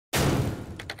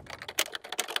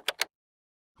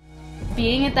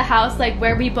being at the house like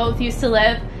where we both used to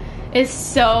live is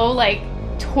so like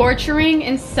torturing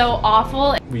and so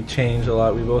awful. We changed a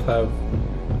lot. We both have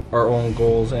our own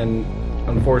goals, and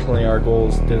unfortunately our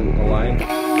goals didn't align.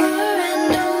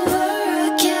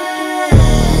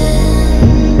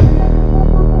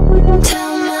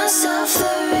 Tell myself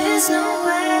there is no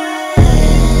way.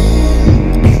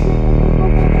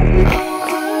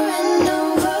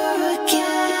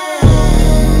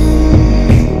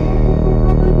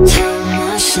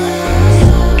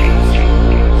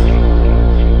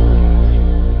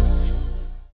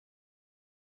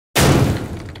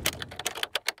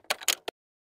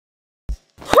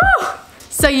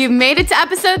 So you've made it to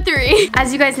episode 3.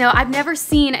 As you guys know, I've never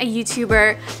seen a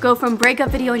YouTuber go from breakup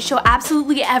video and show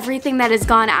absolutely everything that has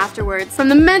gone afterwards. From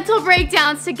the mental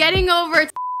breakdowns to getting over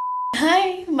it.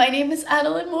 Hi, my name is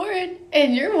Adelaine Morin,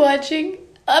 and you're watching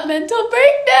a mental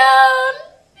breakdown.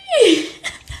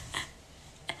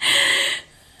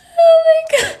 Oh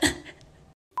my god.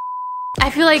 I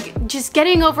feel like just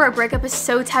getting over a breakup is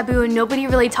so taboo and nobody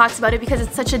really talks about it because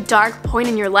it's such a dark point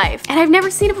in your life. And I've never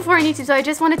seen it before on YouTube, so I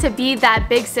just wanted to be that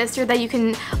big sister that you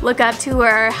can look up to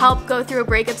or help go through a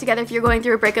breakup together if you're going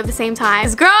through a breakup at the same time.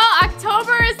 'Cause girl,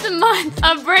 October is the month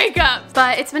of breakups.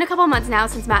 But it's been a couple months now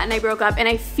since Matt and I broke up, and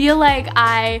I feel like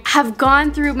I have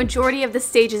gone through majority of the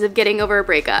stages of getting over a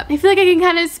breakup. I feel like I can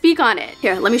kind of speak on it.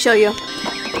 Here, let me show you.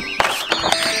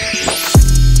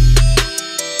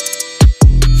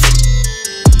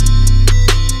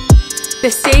 The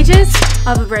stages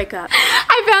of a breakup.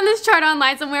 I found this chart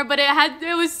online somewhere, but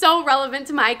it was so relevant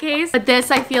to my case. But this,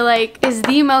 I feel like, is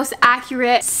the most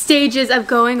accurate stages of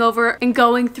going over and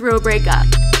going through a breakup.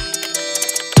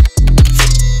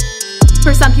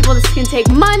 For some people this can take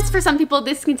months, for some people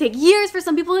this can take years, for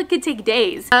some people it could take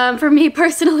days. For me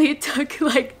personally it took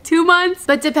like 2 months,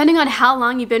 but depending on how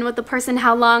long you've been with the person,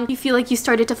 how long you feel like you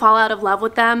started to fall out of love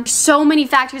with them, so many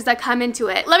factors that come into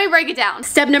it. Let me break it down.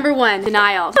 Step number 1,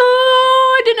 denial.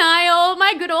 Oh, denial,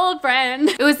 my good old friend.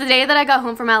 It was the day that I got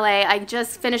home from LA. I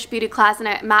just finished beauty class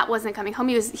and Matt wasn't coming home.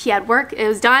 He had work, it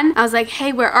was done. I was like,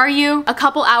 hey, where are you? A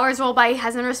couple hours roll by, he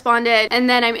hasn't responded, and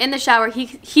then I'm in the shower,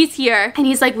 he's here, and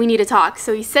he's like, we need to talk.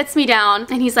 So he sits me down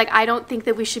and he's like, I don't think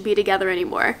that we should be together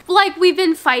anymore. Like, we've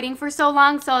been fighting for so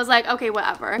long, so I was like, okay,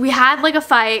 whatever. We had like a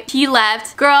fight, he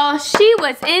left. Girl, she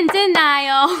was in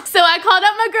denial. So I called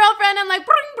up my girlfriend, I'm like,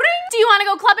 bring, bring, do you wanna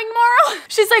go clubbing tomorrow?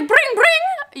 She's like, bring,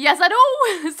 bring. Yes, I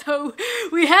do. So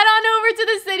we head on over to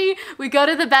the city. We go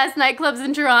to the best nightclubs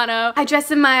in Toronto. I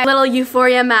dressed in my little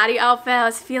Euphoria Maddie outfit. I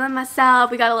was feeling myself.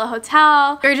 We got a little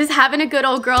hotel. We were just having a good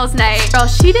old girls' night. Girl,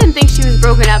 she didn't think she was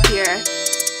broken up here.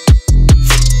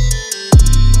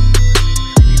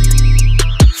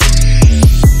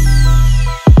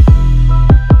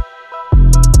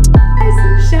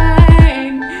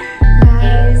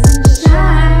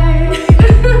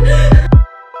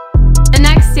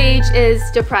 Is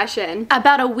depression.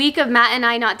 About a week of Matt and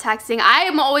I not texting. I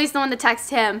am always the one to text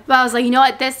him, but I was like, you know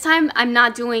what, this time I'm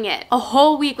not doing it. A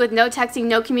whole week with no texting,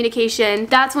 no communication.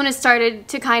 That's when it started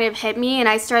to kind of hit me, and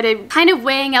I started kind of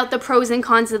weighing out the pros and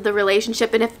cons of the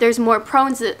relationship, and if there's more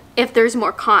pros, if there's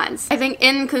more cons. I think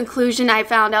in conclusion I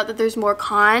found out that there's more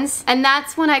cons, and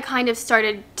that's when I kind of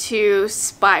started to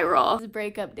spiral. This is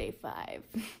breakup day 5.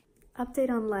 Update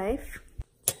on life.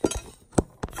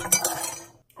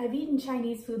 I've eaten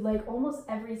Chinese food like almost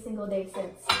every single day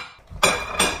since.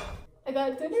 I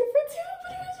got dinner for 2,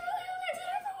 but it was really only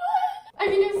dinner for 1. I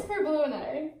mean, it was for Blue and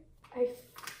I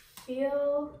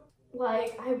feel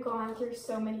like I've gone through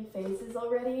so many phases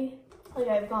already. Like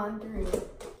I've gone through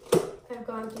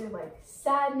like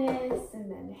sadness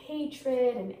and then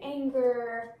hatred and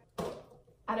anger.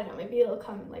 I don't know, maybe it'll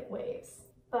come in like waves.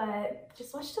 But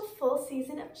just watched a full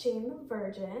season of Jane the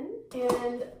Virgin,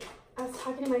 and I was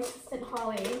talking to my assistant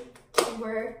Holly, and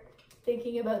we're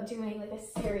thinking about doing like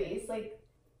a series, like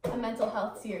a mental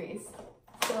health series.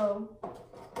 So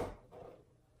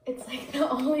it's like the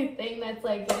only thing that's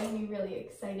like getting me really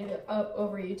excited up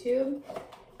over YouTube.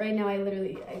 Right now I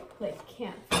like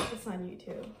can't focus on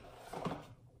YouTube.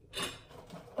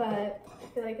 But I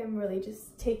feel like I'm really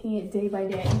just taking it day by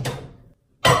day.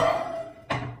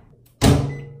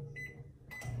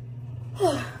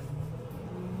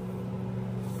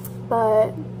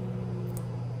 But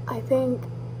I think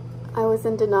I was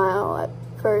in denial at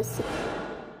first.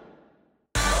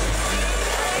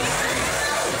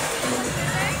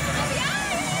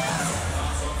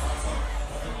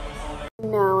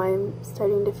 Now I'm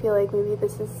starting to feel like maybe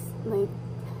this is like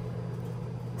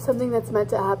something that's meant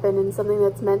to happen and something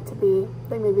that's meant to be.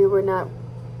 Like maybe we're not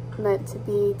meant to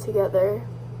be together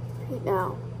right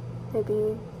now.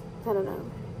 Maybe, I don't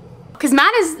know. Because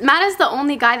Matt is the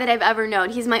only guy that I've ever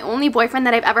known. He's my only boyfriend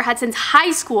that I've ever had since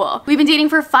high school. We've been dating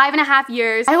for 5.5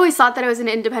 years. I always thought that I was an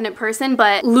independent person,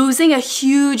 but losing a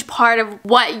huge part of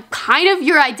what kind of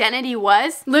your identity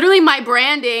was, literally my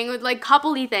branding with like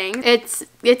coupley things,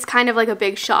 it's kind of like a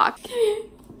big shock. Come here.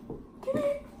 Come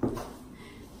here.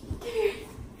 Come here.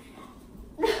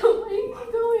 No, where are you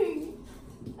going?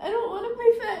 I don't want to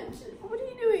play fetch. What are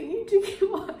you doing? You're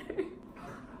drinking water.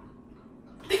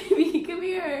 Baby, come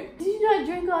here. Did you not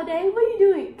drink all day? What are you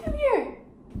doing? Come here.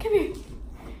 Come here.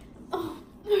 Oh.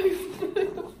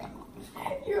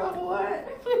 You're on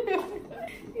what?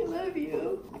 I love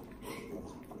you.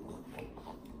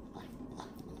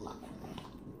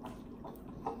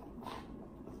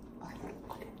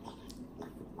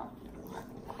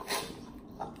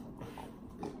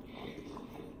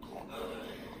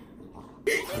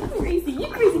 You crazy. You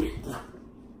crazy.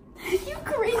 You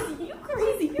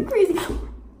crazy. You crazy. You crazy.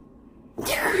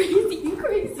 You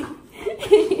crazy.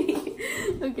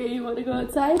 Okay, you want to go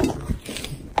outside?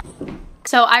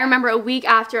 So I remember a week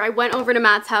after I went over to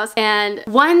Matt's house, and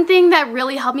one thing that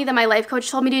really helped me that my life coach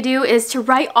told me to do is to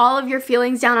write all of your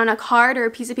feelings down on a card or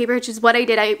a piece of paper, which is what I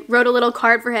did. I wrote a little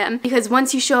card for him because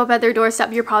once you show up at their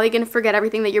doorstep, you're probably gonna forget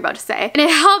everything that you're about to say. And it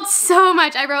helped so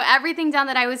much. I wrote everything down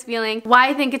that I was feeling, why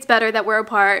I think it's better that we're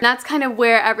apart. And that's kind of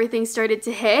where everything started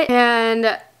to hit.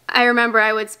 And I remember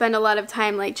I would spend a lot of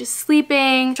time like just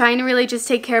sleeping, trying to really just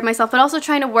take care of myself, but also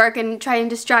trying to work and try and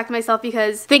distract myself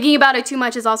because thinking about it too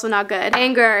much is also not good.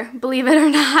 Anger, believe it or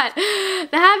not,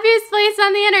 the happiest place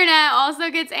on the internet also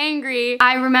gets angry.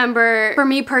 I remember for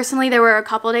me personally, there were a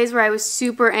couple days where I was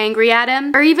super angry at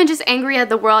him, or even just angry at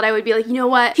the world. I would be like, you know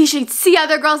what? He should see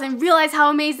other girls and realize how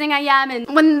amazing I am. And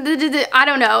when I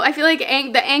don't know, I feel like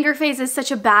the anger phase is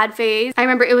such a bad phase. I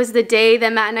remember it was the day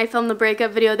that Matt and I filmed the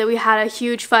breakup video that we had a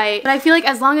huge fight. But I feel like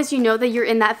as long as you know that you're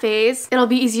in that phase, it'll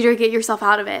be easier to get yourself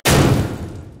out of it. What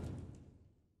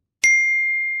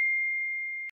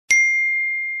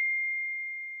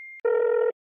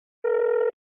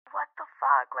the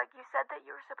fuck? Like, you said that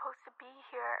you were supposed to be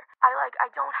here. I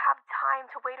don't have time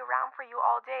to wait around for you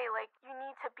all day. Like, you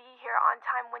need to be here on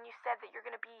time when you said that you're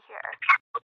gonna be here.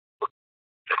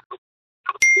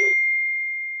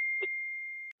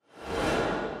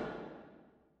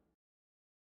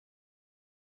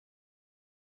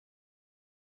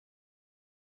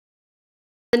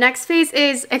 The next phase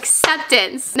is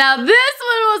acceptance. Now this one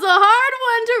was a hard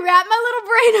one to wrap my little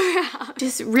brain around.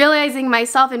 Just realizing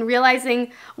myself and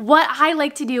realizing what I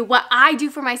like to do, what I do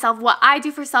for myself, what I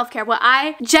do for self-care, what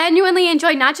I genuinely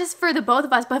enjoy, not just for the both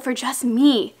of us, but for just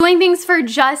me. Doing things for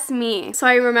just me. So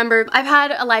I remember I've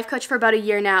had a life coach for about a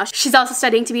year now. She's also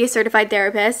studying to be a certified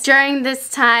therapist. During this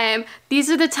time, these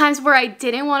are the times where I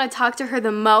didn't want to talk to her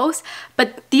the most,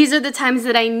 but these are the times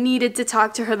that I needed to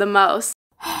talk to her the most.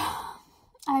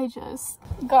 I just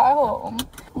got home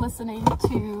listening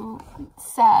to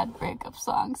sad breakup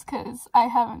songs because I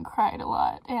haven't cried a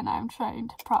lot and I'm trying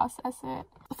to process it.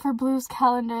 For Blue's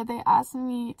calendar, they asked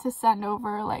me to send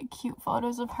over like cute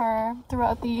photos of her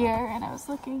throughout the year, and I was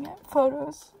looking at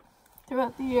photos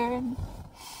throughout the year and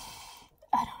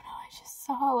I don't know, I just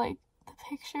saw like the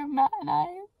picture of Matt and I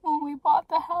when we bought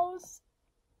the house.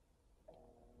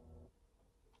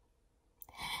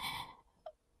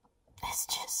 It's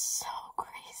just so crazy.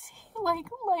 Like,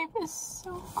 life is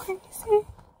so crazy.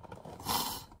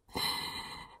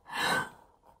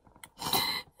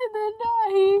 And then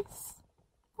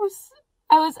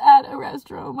I was at a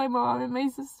restaurant with my mom and my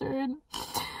sister, and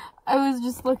I was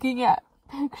just looking at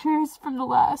pictures from the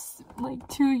last like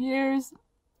 2 years,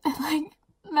 and like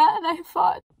Matt and I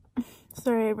fought.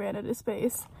 Sorry, I ran out of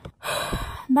space.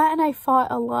 Matt and I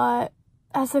fought a lot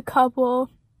as a couple,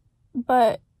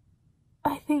 but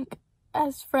I think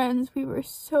as friends, we had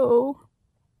so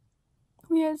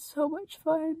much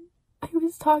fun. I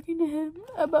was talking to him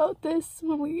about this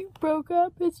when we broke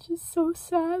up. It's just so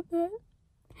sad that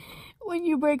when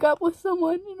you break up with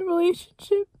someone in a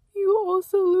relationship, you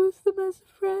also lose them as a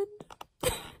friend.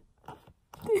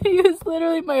 He was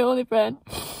literally my only friend.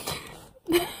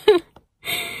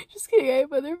 Just kidding, I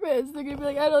have other friends. They're gonna be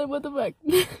like, Adelaine, what the fuck?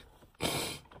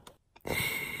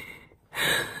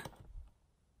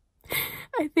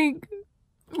 I think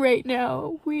right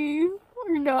now we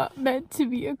are not meant to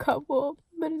be a couple,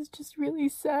 but it's just really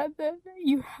sad that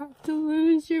you have to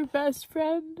lose your best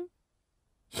friend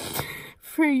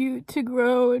for you to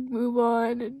grow and move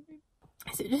on. And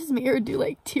is it just me, or do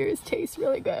like tears taste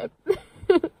really good?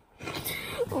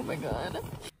 Oh my god.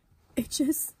 It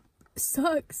just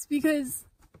sucks because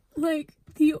like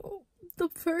the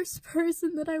first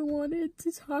person that I wanted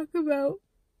to talk about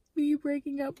me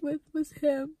breaking up with was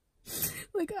him.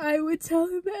 like, I would tell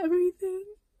him everything.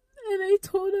 And I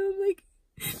told him, like,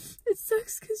 it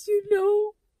sucks because you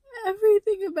know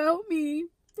everything about me.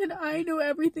 And I know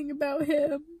everything about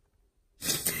him.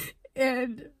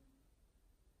 And,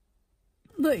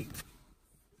 like,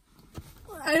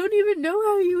 I don't even know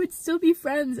how you would still be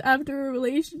friends after a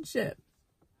relationship.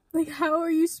 Like, how are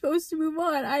you supposed to move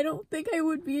on? I don't think I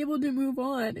would be able to move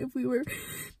on if we were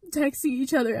texting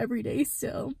each other every day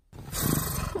still.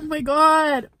 Oh my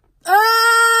god.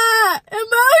 Ah!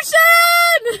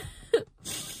 Emotion!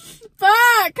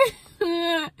 Fuck!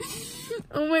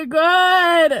 Oh my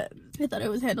god. I thought I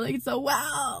was handling it so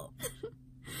well.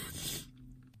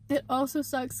 It also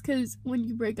sucks because when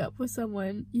you break up with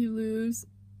someone, you lose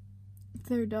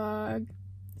their dog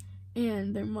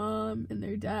and their mom and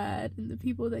their dad and the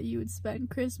people that you would spend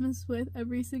Christmas with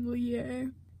every single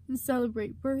year and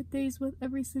celebrate birthdays with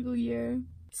every single year.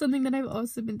 Something that I've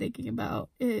also been thinking about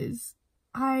is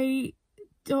I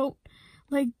don't,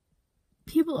 like,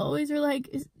 people always are like,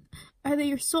 are they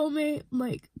your soulmate? I'm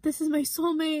like, this is my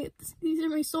soulmate. These are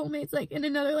my soulmates. Like, in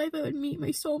another life I would meet my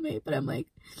soulmate, but I'm like,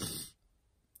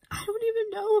 I don't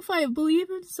even know if I believe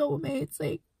in soulmates.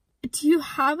 Like, do you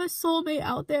have a soulmate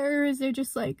out there, or is there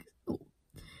just, like,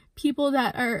 people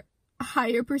that are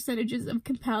higher percentages of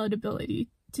compatibility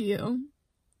to you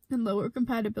and lower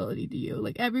compatibility to you?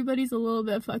 Like, everybody's a little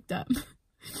bit fucked up.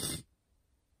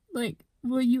 Like,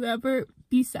 will you ever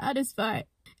be satisfied?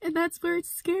 And that's where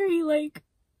it's scary. Like,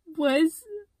 was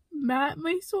Matt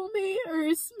my soulmate, or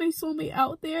is my soulmate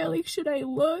out there? Like, should I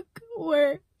look?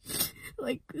 Or,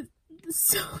 like, it's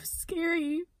so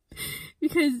scary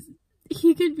because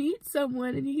he could meet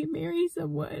someone and he can marry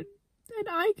someone, and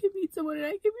I can meet someone and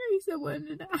I can marry someone,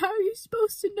 and how are you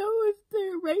supposed to know if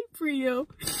they're right for you?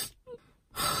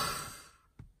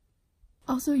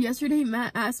 Also, yesterday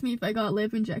Matt asked me if I got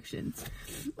lip injections.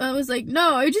 I was like,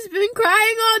 no, I've just been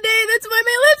crying all day, that's why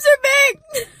my lips are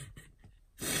big.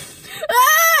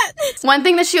 Ah! One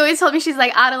thing that she always told me, she's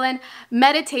like, Adelaine,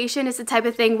 meditation is the type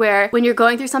of thing where when you're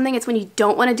going through something, it's when you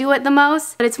don't want to do it the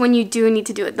most, but it's when you do need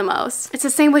to do it the most. It's the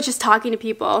same with just talking to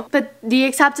people. But the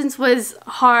acceptance was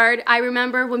hard. I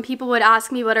remember when people would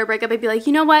ask me about our breakup, I'd be like,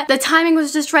 you know what? The timing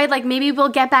was just right. Like, maybe we'll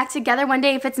get back together one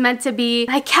day if it's meant to be.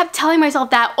 And I kept telling myself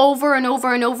that over and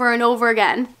over and over and over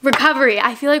again. Recovery.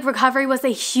 I feel like recovery was a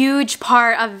huge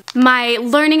part of my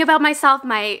learning about myself,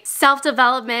 my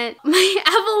self-development, my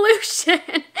evolution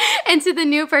into the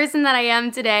new person that I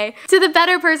am today, to the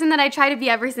better person that I try to be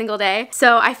every single day.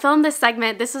 So I filmed this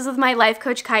segment. This was with my life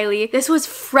coach, Kylie. This was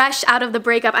fresh out of the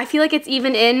breakup. I feel like it's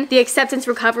even in the acceptance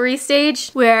recovery stage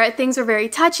where things were very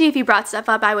touchy. If you brought stuff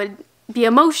up, I would be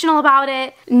emotional about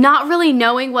it, not really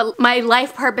knowing what my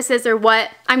life purpose is or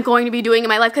what I'm going to be doing in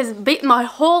my life, because my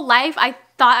whole life I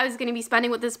thought I was going to be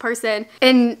spending with this person,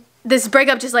 and this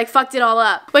breakup just like fucked it all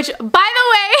up. Which, by the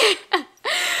way,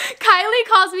 Kylie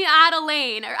calls me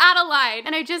Adelaine or Adeline,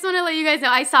 and I just want to let you guys know,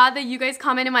 I saw that you guys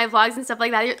comment in my vlogs and stuff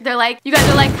like that. They're like, you guys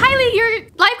are like, Kylie, your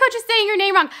life coach is saying your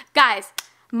name wrong. Guys,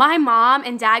 my mom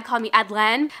and dad call me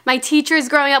Adelaine. My teachers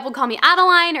growing up would call me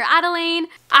Adeline or Adelaine.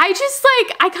 I just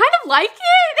like, I kind of like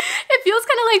it. It feels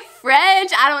kind of like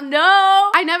French. I don't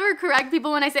know. I never correct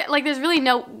people when I say, like, there's really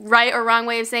no right or wrong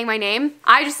way of saying my name.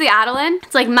 I just say Adeline.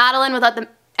 It's like Madeline without the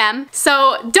M. So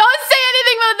don't say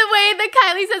anything about the way that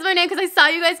Kylie says my name, because I saw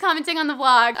you guys commenting on the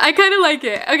vlog. I kind of like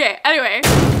it. Okay, anyway.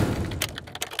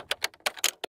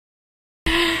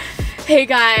 Hey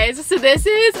guys, so this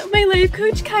is my life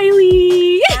coach,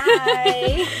 Kylie.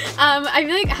 Hi. I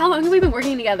feel like, how long have we been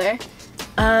working together?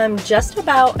 Just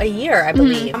about a year, I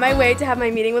believe. On my way to have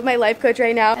my meeting with my life coach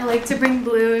right now. I like to bring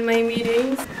Blue in my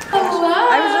meetings. Hello.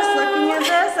 I was just looking at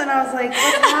this and I was like,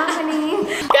 what's happening?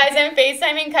 Guys, I'm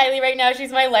FaceTiming Kylie right now.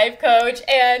 She's my life coach,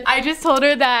 and I just told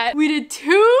her that we did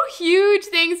 2 huge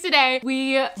things today.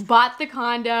 We bought the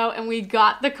condo and we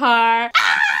got the car.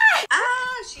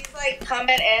 She's like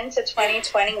coming into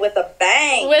 2020 with a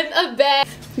bang. With a bang.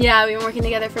 Yeah, we've been working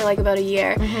together for like about a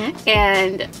year.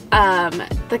 And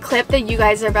the clip that you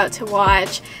guys are about to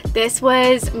watch, this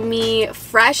was me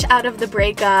fresh out of the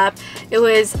breakup. It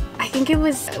was, I think it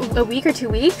was a week or 2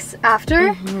 weeks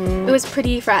after. It was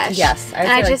pretty fresh. Yes, I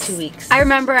would say like 2 weeks. I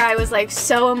remember I was like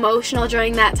so emotional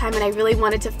during that time, and I really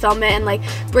wanted to film it and like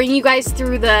bring you guys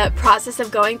through the process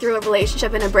of going through a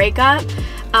relationship and a breakup.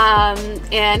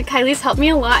 And Kylie's helped me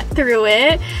a lot through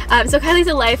it. So Kylie's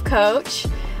a life coach.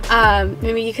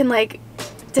 Maybe you can like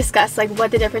discuss like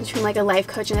what the difference between like a life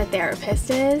coach and a therapist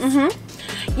is.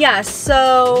 Yeah,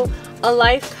 so a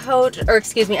life coach, or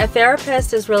excuse me, a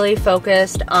therapist is really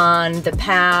focused on the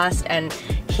past and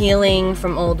healing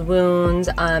from old wounds,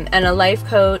 and a life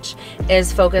coach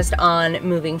is focused on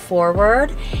moving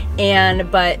forward.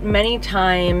 But many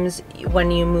times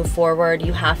when you move forward,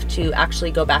 you have to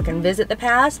actually go back and visit the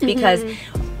past, because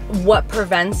what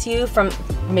prevents you from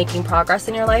making progress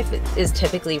in your life is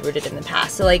typically rooted in the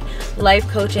past. So like, life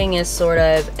coaching is sort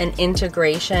of an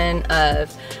integration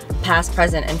of past,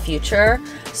 present, and future.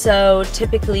 So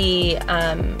typically,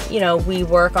 you know, we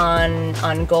work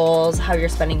on goals, how you're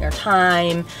spending your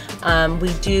time.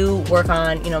 We do work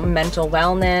on, you know, mental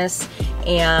wellness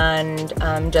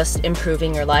and just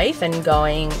improving your life and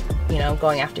going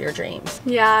after your dreams.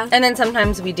 Yeah. And then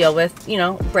sometimes we deal with, you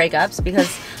know, breakups,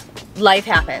 because life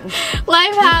happens.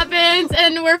 Life happens,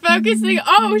 and we're focusing.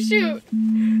 Oh shoot!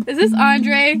 Is this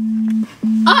Andre?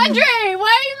 Andre,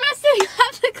 why are you messing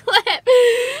up the clip?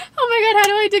 Oh my god, how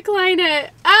do I decline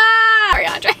it? Ah! Sorry,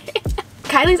 Andre.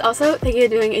 Kylie's also thinking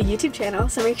of doing a YouTube channel,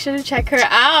 so make sure to check her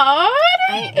out.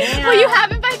 I am. Well, you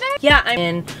haven't by then? Yeah, I'm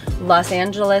in Los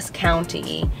Angeles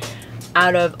County.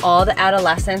 Out of all the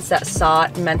adolescents that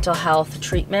sought mental health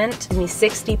treatment,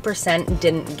 60%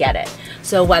 didn't get it.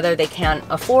 So whether they can't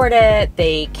afford it,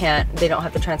 they don't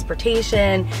have the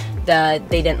transportation, they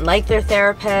didn't like their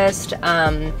therapist.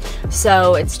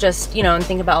 So it's just, you know, and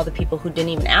think about all the people who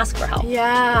didn't even ask for help.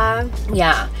 Yeah.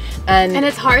 Yeah. And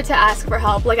it's hard to ask for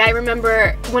help. Like, I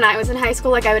remember when I was in high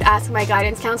school, like, I would ask my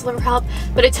guidance counselor for help,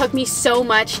 but it took me so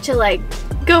much to like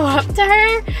go up to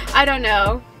her. I don't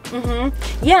know.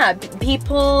 Yeah,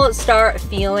 people start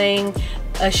feeling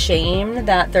ashamed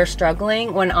that they're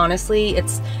struggling, when honestly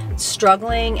it's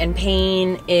struggling, and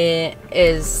pain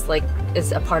is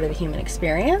a part of the human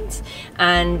experience,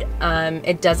 and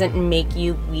it doesn't make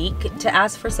you weak to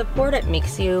ask for support. It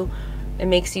makes you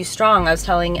strong. I was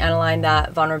telling Adeline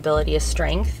that vulnerability is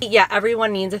strength. Yeah,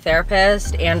 everyone needs a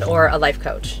therapist and or a life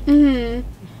coach.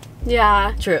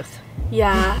 Yeah. Truth.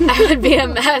 Yeah, I would be a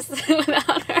mess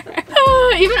without her.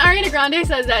 Even Ariana Grande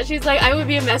says that. She's like, I would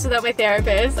be a mess without my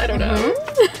therapist. I don't know.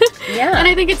 Yeah. And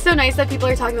I think it's so nice that people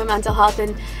are talking about mental health,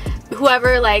 and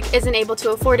whoever like isn't able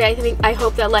to afford it, I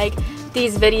hope that like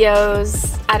these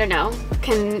videos, I don't know,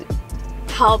 can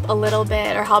help a little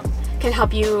bit, or can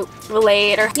help you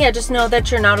relate, or yeah, just know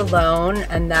that you're not alone,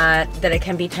 and that it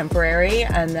can be temporary,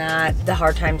 and that the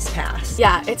hard times pass.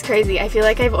 Yeah, it's crazy. I feel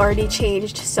like I've already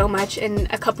changed so much in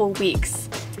a couple weeks.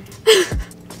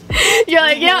 You're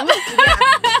like, yep.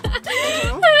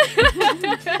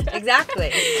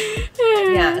 Exactly.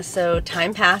 Yeah, so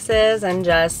time passes, and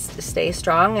just stay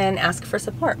strong and ask for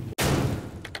support.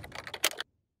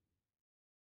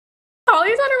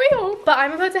 Holly's on her way home, but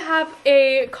I'm about to have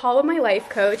a call with my life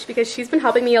coach, because she's been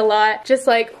helping me a lot, just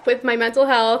like with my mental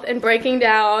health and breaking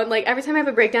down. Like, every time I have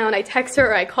a breakdown, I text her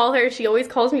or I call her. She always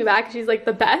calls me back. She's like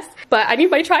the best. But I need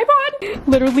my tripod.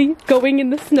 Literally going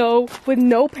in the snow with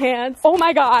no pants. Oh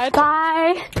my god.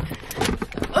 Bye.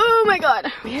 Oh my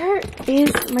god. Where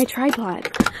is my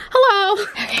tripod? Hello.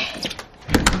 Okay.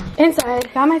 Inside.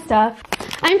 Got my stuff.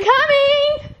 I'm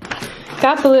coming.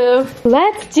 Got Blue.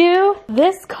 Let's do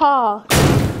this call.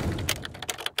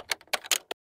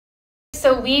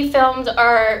 So we filmed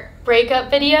our breakup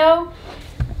video,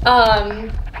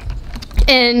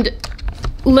 and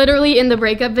literally in the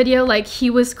breakup video, like, he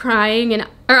was crying,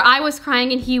 or I was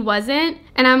crying and he wasn't,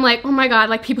 and I'm like, oh my god,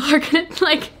 like, people are gonna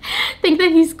like think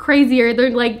that he's crazy, or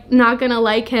they're like not gonna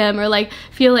like him, or like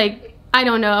feel like, I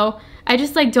don't know. I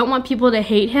just like don't want people to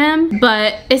hate him,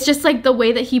 but it's just like the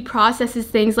way that he processes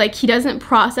things. Like, he doesn't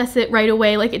process it right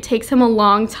away. Like, it takes him a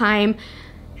long time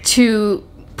to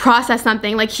process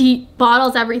something. Like, he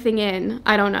bottles everything in.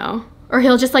 I don't know. Or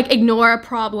he'll just like ignore a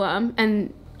problem,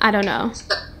 and I don't know.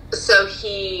 So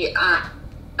he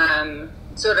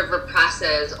sort of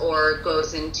represses or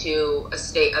goes into a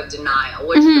state of denial,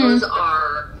 which those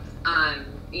are,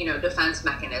 you know, defense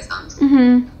mechanisms.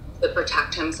 To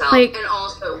protect himself. Like, and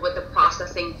also with the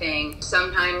processing thing,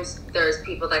 sometimes there's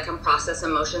people that can process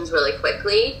emotions really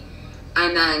quickly,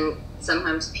 and then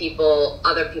sometimes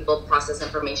other people process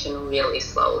information really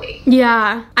slowly.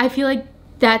 Yeah, I feel like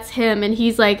that's him, and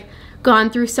he's like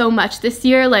gone through so much this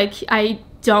year. Like, I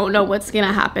don't know what's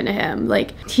gonna happen to him.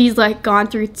 Like, he's like gone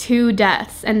through 2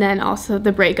 deaths, and then also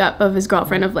the breakup of his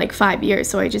girlfriend of like 5 years.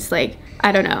 So I just like,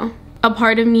 I don't know. A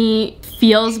part of me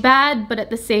feels bad, but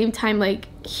at the same time, like,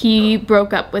 he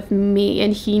broke up with me,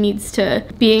 and he needs to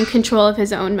be in control of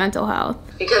his own mental health.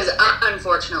 Because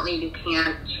unfortunately, you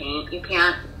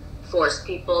can't force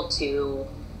people to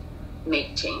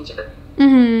make changes.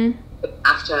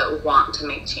 have to want to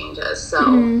make changes. So,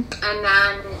 and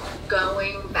then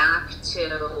going back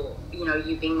to, you know,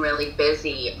 you being really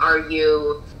busy, are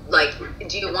you like,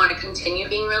 do you want to continue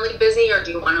being really busy, or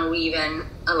do you want to weave in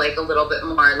a little bit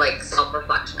more like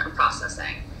self-reflection and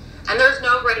processing? And there's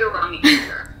no right or wrong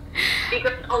answer,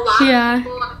 because a lot of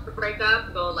people after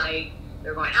breakup go like,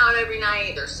 they're going out every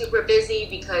night, they're super busy,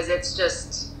 because it's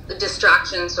just the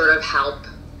distractions sort of help.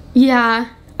 Yeah,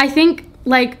 I think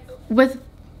like with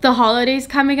the holidays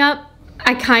coming up,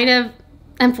 I kind of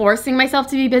am forcing myself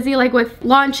to be busy, like with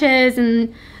launches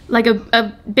and like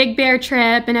a Big Bear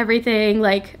trip and everything.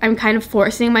 Like I'm kind of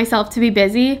forcing myself to be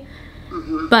busy.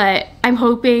 But I'm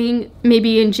hoping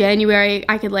maybe in January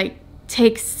I could like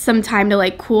take some time to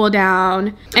like cool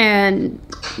down, and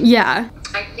yeah.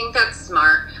 I think that's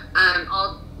smart.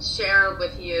 I'll share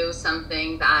with you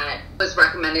something that was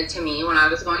recommended to me when I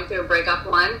was going through a breakup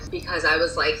once, because I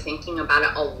was like thinking about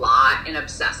it a lot and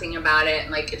obsessing about it,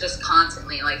 and like just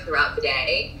constantly like throughout the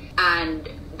day. And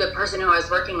the person who I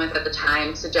was working with at the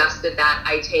time suggested that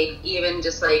I take even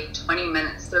just like 20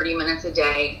 minutes, 30 minutes a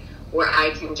day where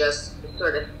I can just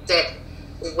sort of sit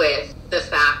with the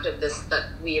fact of this, that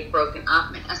we had broken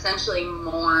up, and essentially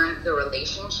mourn the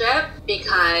relationship.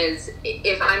 Because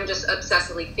if I'm just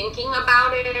obsessively thinking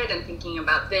about it and thinking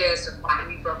about this, or why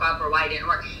we broke up, or why it didn't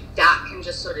work, that can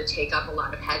just sort of take up a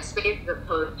lot of headspace, as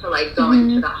opposed to like going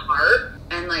to the heart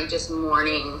and like just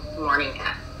mourning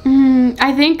it.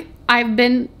 I think I've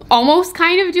been almost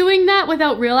kind of doing that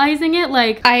without realizing it.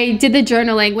 Like I did the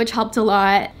journaling, which helped a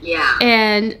lot. Yeah.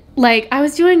 And like I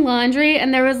was doing laundry,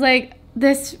 and there was like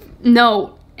this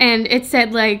note, and it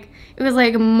said like, it was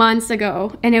like months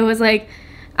ago, and it was like,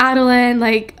 Adelaine,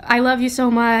 like I love you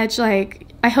so much, like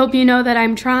I hope you know that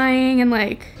I'm trying, and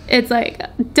like it's like,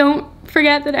 don't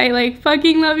forget that I like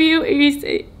fucking love you.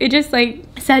 It just like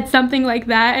said something like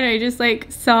that, and I just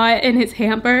like saw it in his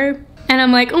hamper, and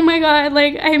I'm like, oh my god,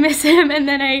 like I miss him. And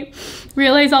then I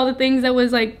realized all the things that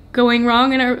was like going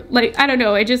wrong, and I don't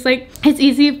know, I just like, it's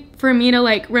easy for me to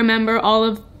like remember all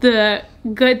of the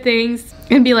good things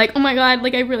and be like, oh my god,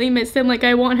 like I really miss him, like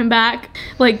I want him back,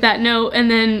 like that note.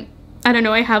 And then I don't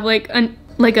know, I have like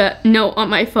a note on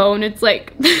my phone, it's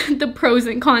like the pros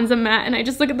and cons of Matt, and I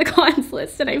just look at the cons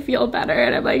list and I feel better,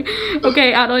 and I'm like,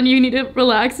 okay, Adeline, you need to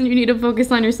relax and you need to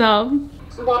focus on yourself.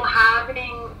 Well,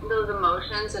 having those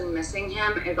emotions and missing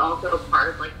him is also a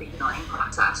part of like the healing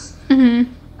process. You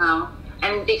know?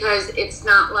 And because it's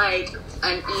not like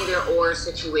an either or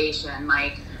situation,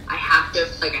 like I have to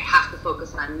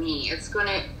focus on me.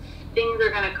 Things are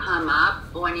gonna come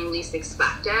up when you least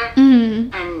expect it,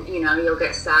 and you know, you'll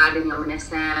get sad and you'll miss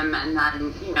him, and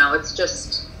then you know, it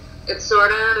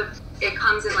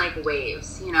comes in like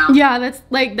waves, you know. Yeah,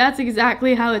 that's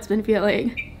exactly how it's been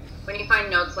feeling. When you find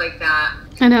notes like that.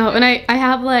 I know, and I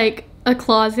have like a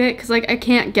closet, because like I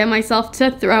can't get myself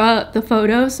to throw out the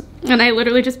photos, and I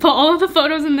literally just put all of the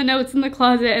photos and the notes in the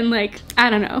closet, and like I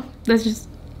don't know, that's just,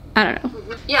 I don't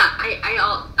know. Yeah,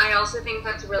 I also think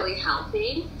that's really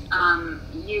healthy.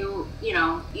 You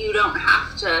know, you don't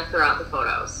have to throw out the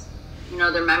photos. You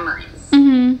know, they're memories.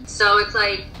 So it's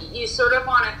like, you sort of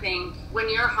want to think, when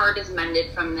your heart is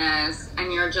mended from this,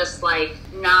 and you're just like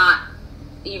not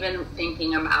even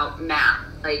thinking about Matt,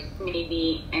 like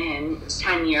maybe in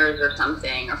 10 years or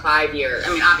something, or 5 years.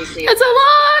 I mean, obviously it's a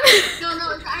lot.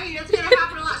 No, it's gonna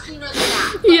happen a lot sooner than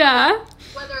that. Yeah.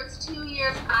 Whether it's 2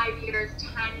 years, 5 years,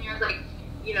 10 years, like,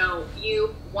 you know,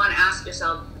 you want to ask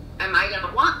yourself, am I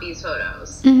gonna want these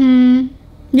photos?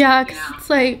 Yeah, because it's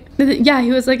like, yeah,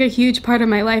 he was like a huge part of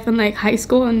my life in like high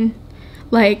school and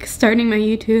like starting my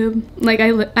YouTube. Like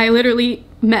I literally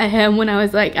met him when I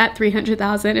was like at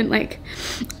 300,000, and like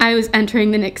I was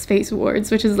entering the Nick's Face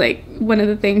Awards, which is like one of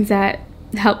the things that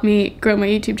helped me grow my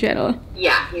YouTube channel.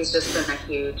 Yeah, he's just been a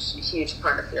huge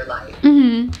part of your life.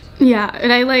 Yeah,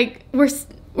 and I like,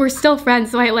 we're still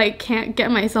friends, so I like can't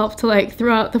get myself to like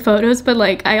throw out the photos, but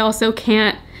like I also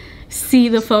can't see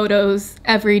the photos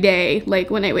every day, like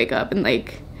when I wake up, and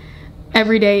like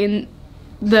every day in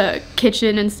the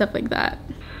kitchen and stuff like that.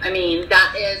 I mean,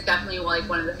 that is definitely like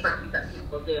one of the first things that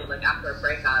people do, like after a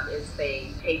breakup, is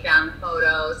they take down the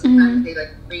photos. Sometimes they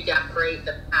like redecorate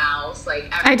the house, like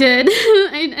everything. I did.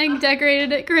 I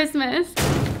decorated at Christmas.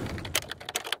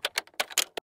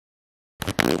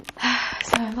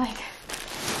 So I'm like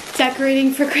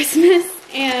decorating for Christmas,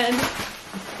 and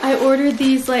I ordered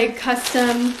these like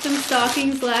some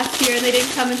stockings last year, and they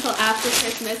didn't come until after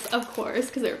Christmas, of course,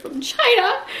 because they're from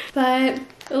China. But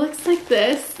it looks like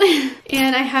this,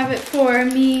 and I have it for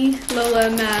me, Lola,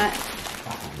 Matt,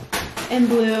 and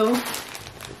Blue.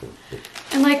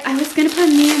 And like I was gonna put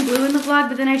me and Blue in the vlog,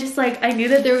 but then I just like, I knew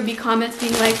that there would be comments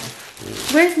being like,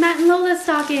 where's Matt and Lola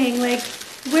stalking? Like,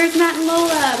 where's Matt and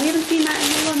Lola? We haven't seen Matt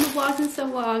and Lola in the vlogs in so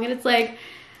long. And it's like,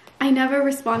 I never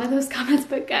respond to those comments,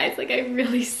 but guys, like, I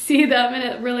really see them, and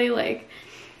it really, like,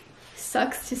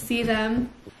 sucks to see them.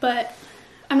 But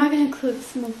I'm not gonna include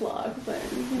this in the vlog, but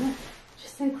I'm gonna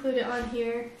just include it on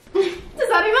here. Does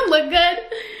that even look good?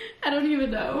 I don't even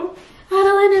know.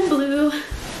 Adelaine and Blue,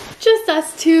 just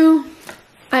us two.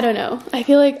 I don't know. I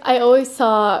feel like I always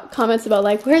saw comments about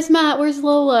like, where's Matt, where's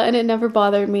Lola? And it never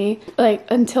bothered me, like,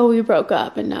 until we broke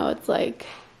up. And now it's like,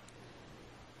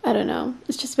 I don't know.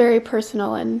 It's just very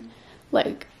personal. And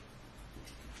like,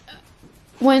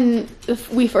 when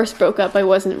we first broke up, I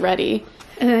wasn't ready.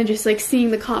 And then just like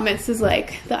seeing the comments is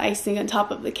like the icing on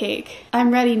top of the cake.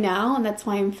 I'm ready now, and that's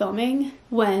why I'm filming.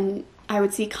 When I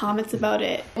would see comments about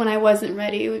it when I wasn't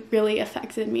ready, it really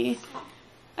affected me.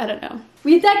 I don't know.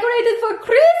 We decorated for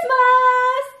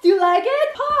Christmas! Do you like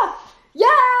it? Pop!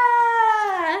 Yeah!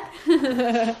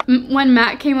 When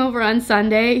Matt came over on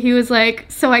Sunday, he was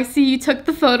like, so I see you took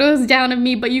the photos down of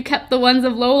me, but you kept the ones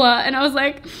of Lola. And I was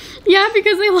like, yeah,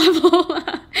 because I love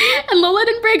Lola. And Lola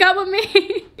didn't break up with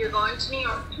me. You're going to New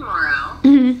York tomorrow.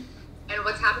 Mm-hmm. And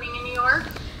what's happening in New York?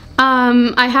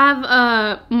 I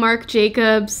have Marc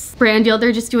Jacobs brand deal.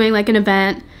 They're just doing like an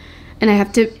event, and I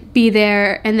have to be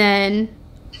there. And then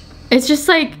it's just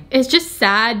like, it's just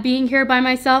sad being here by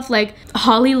myself. Like,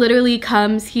 Holly literally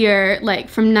comes here like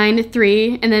from 9 to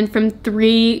 3, and then from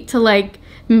 3 to like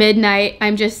midnight,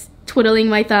 I'm just twiddling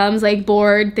my thumbs, like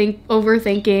bored,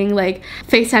 overthinking, like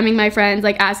FaceTiming my friends,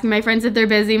 like asking my friends if they're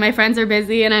busy. My friends are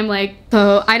busy, and I'm like,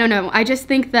 so I don't know. I just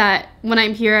think that when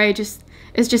I'm here,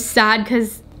 it's just sad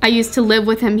because I used to live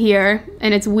with him here,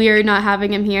 and it's weird not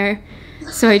having him here.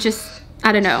 So I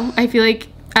don't know. I feel like,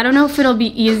 I don't know if it'll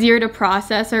be easier to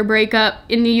process our breakup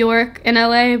in New York and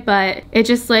LA, but it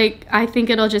just like, I think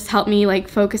it'll just help me like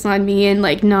focus on me and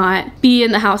like not be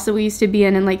in the house that we used to be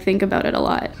in and like think about it a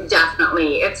lot.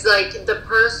 Definitely. It's like the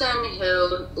person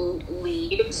who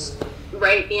leaves,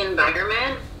 right, the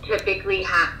environment typically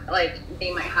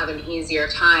they might have an easier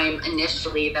time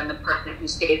initially than the person who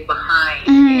stays behind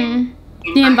in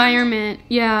the environment.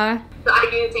 Yeah. So I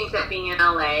do think that being in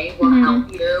LA will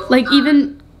help you. Like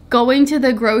even going to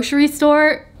the grocery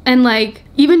store and like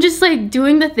even just like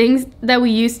doing the things that we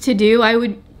used to do, I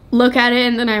would look at it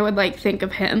and then I would like think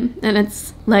of him. And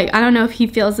it's like, I don't know if he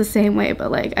feels the same way, but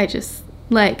like I just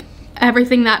like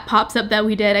everything that pops up that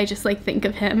we did, I just like think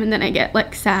of him, and then I get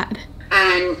like sad.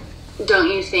 And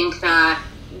don't you think that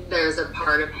there's a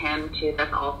part of him too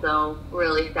that's also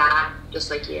really sad, just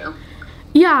like you?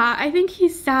 Yeah, I think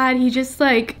he's sad. He just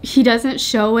like, he doesn't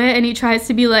show it, and he tries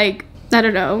to be like, I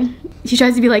don't know, he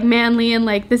tries to be like manly and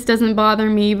like, this doesn't bother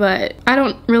me, but I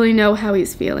don't really know how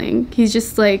he's feeling. He's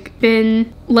just like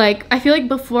been like, I feel like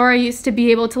before I used to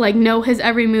be able to like know his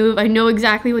every move. I know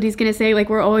exactly what he's gonna say, like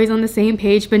we're always on the same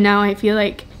page, but now I feel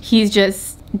like he's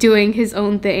just doing his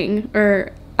own thing,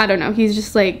 or I don't know, he's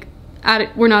just like,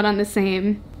 we're not on the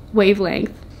same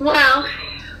wavelength. Well,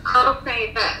 I'll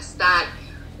say this, that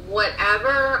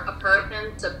whatever a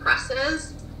person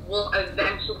suppresses will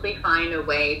eventually find a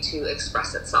way to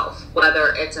express itself,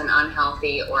 whether it's in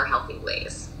unhealthy or healthy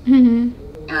ways.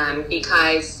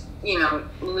 Because, you know,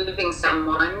 losing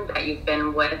someone that you've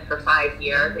been with for 5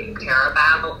 years that you care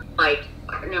about, like,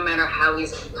 no matter how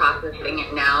he's processing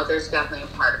it now, there's definitely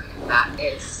a part of him that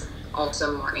is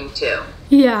also mourning too.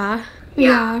 Yeah.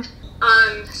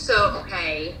 So,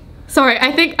 okay. Sorry,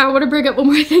 I think I want to bring up one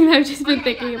more thing that I've just been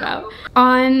thinking about.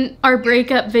 On our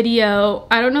breakup video,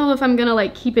 I don't know if I'm gonna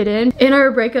like keep it in. In our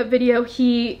breakup video,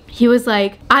 he was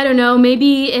like, I don't know,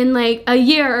 maybe in like a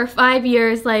year or 5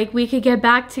 years, like we could get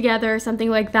back together or something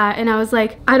like that. And I was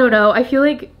like, I don't know. I feel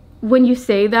like when you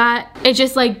say that, it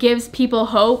just like gives people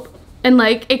hope. And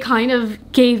like, it kind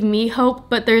of gave me hope,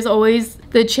 but there's always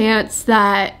the chance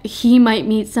that he might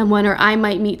meet someone or I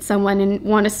might meet someone and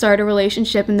want to start a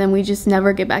relationship, and then we just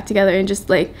never get back together, and just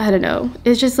like, I don't know.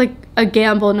 It's just like a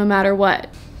gamble no matter what.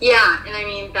 Yeah, and I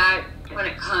mean that when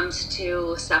it comes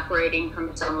to separating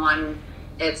from someone,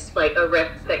 it's like a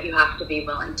risk that you have to be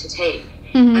willing to take.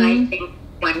 And I think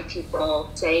when people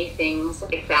say things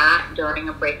like that during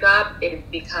a breakup, it's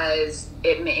because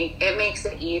it makes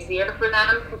it easier for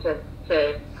them to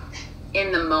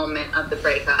in the moment of the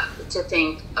breakup to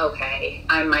think, okay,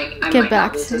 I might get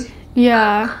back to,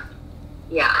 yeah.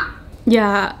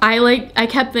 I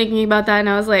kept thinking about that, and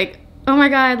I was like, oh my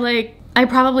god, like I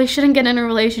probably shouldn't get in a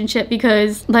relationship,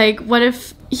 because like what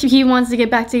if he wants to get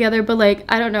back together, but like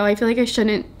I don't know, I feel like I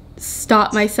shouldn't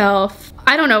stop myself.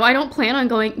 I don't know, I don't plan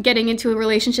on getting into a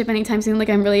relationship anytime soon. Like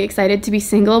I'm really excited to be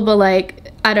single, but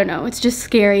like I don't know, it's just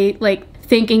scary like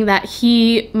thinking that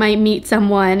he might meet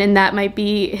someone and that might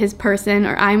be his person,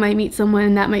 or I might meet someone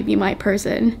and that might be my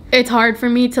person. It's hard for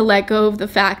me to let go of the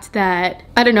fact that,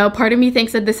 I don't know, part of me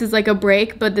thinks that this is like a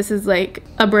break, but this is like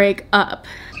a break up.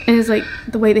 And it's like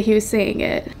the way that he was saying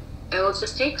it. It will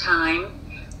just take time,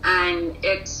 and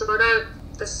it's sort of,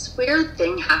 this weird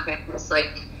thing happens,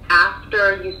 like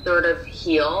after you sort of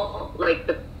heal, like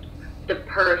the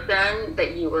person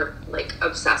that you were like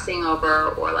obsessing over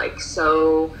or like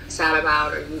so sad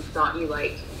about, or you thought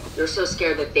you're so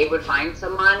scared that they would find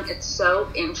someone. It's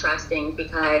so interesting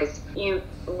because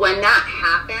when that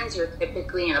happens, you're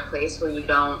typically in a place where you're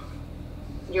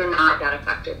not that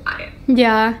affected by it.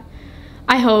 Yeah,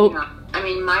 I hope. I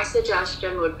mean, my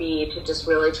suggestion would be to just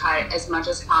really try as much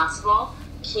as possible,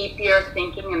 keep your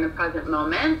thinking in the present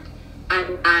moment.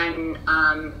 And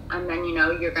then, you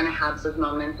know, you're going to have those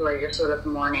moments where you're sort of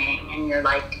mourning and you're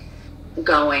like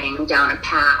going down a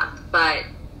path. But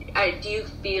do you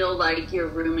feel like you're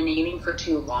ruminating for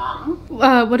too long?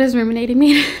 What does ruminating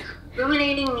mean?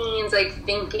 Ruminating means like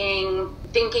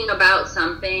thinking about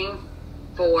something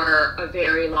for a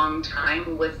very long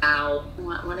time without,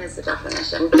 what is the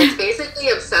definition? But it's basically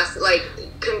like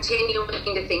continuing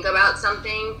to think about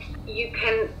something. You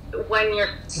can, when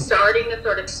you're starting to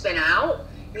sort of spin out,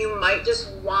 you might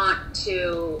just want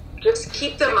to just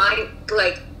keep your mind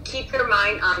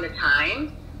on the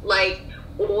time, like,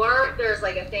 or there's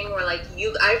like a thing where like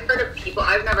I've heard of people,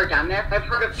 I've never done this, I've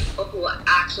heard of people who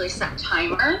actually set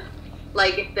timers,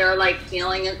 like if they're like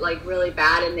feeling it like really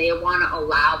bad and they want to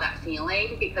allow that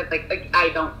feeling, because like I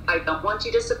don't want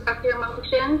you to suppress your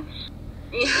emotion.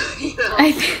 You know?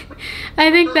 I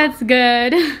think that's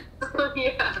good.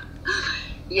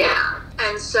 Yeah.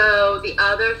 And so the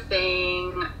other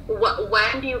thing,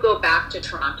 when do you go back to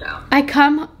Toronto? I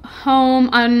come home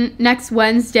on next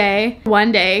Wednesday,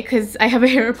 one day, because I have a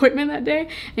hair appointment that day.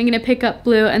 I'm going to pick up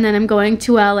Blue, and then I'm going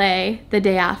to LA the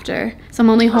day after. So I'm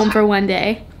only home for one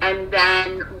day. And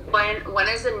then when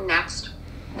is the next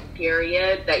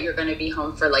period that you're going to be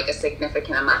home for like a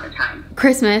significant amount of time?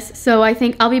 Christmas. So I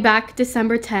think I'll be back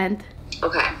December 10th.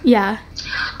 Okay. Yeah.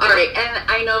 All right. And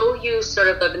I know you sort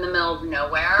of live in the middle of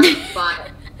nowhere,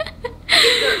 but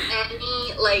is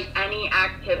there any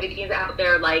activities out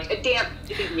there, like a dance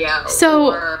studio?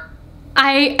 So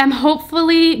I am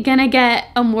hopefully gonna get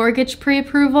a mortgage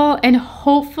pre-approval, and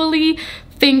hopefully,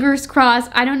 fingers crossed,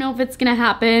 I don't know if it's gonna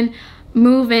happen,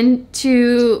 move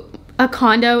into a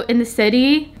condo in the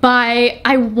city. But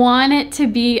I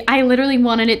literally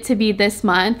wanted it to be this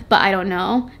month, but I don't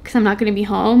know because I'm not gonna be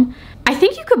home. I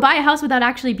think you could buy a house without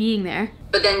actually being there.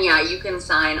 But then, yeah, you can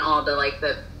sign all the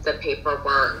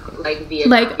paperwork, like via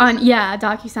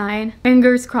DocuSign.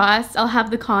 Fingers crossed, I'll have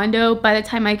the condo by the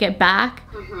time I get back.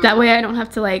 Mm-hmm. That way I don't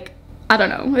have to I don't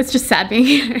know, it's just sad being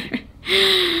here.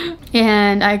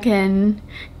 And I can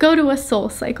go to a Soul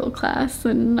Cycle class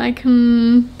and I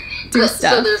can do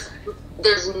stuff. So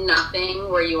there's nothing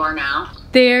where you are now?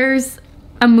 There's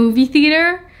a movie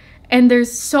theater, and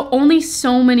there's only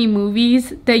so many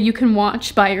movies that you can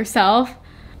watch by yourself.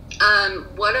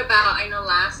 What about, I know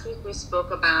last week we spoke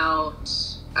about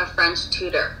a French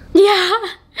tutor. Yeah.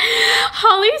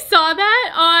 Holly saw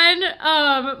that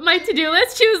on my to-do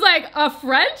list. She was like, a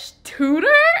French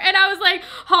tutor? And I was like,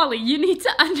 Holly, you need to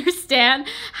understand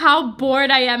how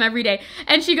bored I am every day.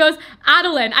 And she goes,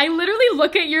 Adelaine, I literally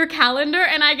look at your calendar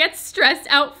and I get stressed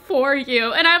out for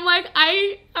you. And I'm like,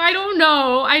 I don't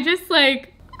know. I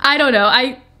don't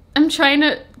know. I'm trying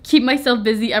to keep myself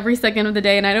busy every second of the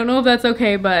day, and I don't know if that's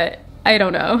okay, but I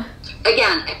don't know.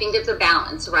 Again, I think it's a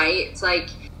balance, right? It's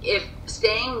like, if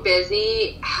staying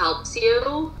busy helps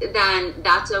you, then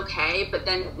that's okay, but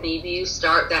then maybe you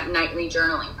start that nightly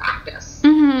journaling practice.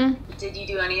 Mm-hmm. Did you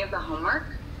do any of the homework?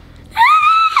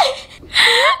 I don't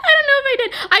know if I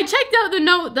did. I checked out the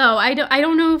note though. I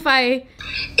don't know if I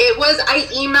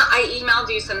emailed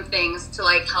you some things to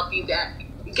like help you get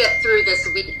through this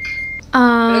week.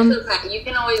 But it's okay. You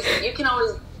can always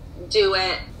do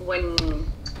it when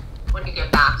you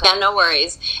get back. Yeah, no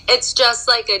worries. It's just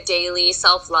like a daily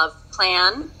self-love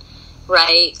plan,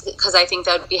 right? Because I think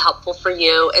that would be helpful for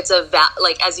you. It's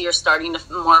as you're starting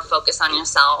to more focus on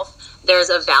yourself, there's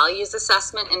a values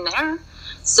assessment in there.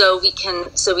 So we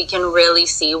can really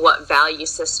see what value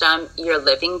system you're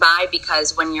living by,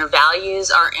 because when your values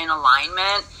are in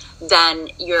alignment, then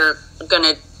you're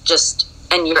gonna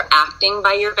and you're acting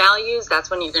by your values, that's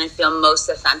when you're going to feel most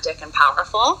authentic and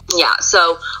powerful. Yeah,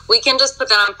 so we can just put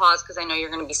that on pause because I know you're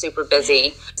going to be super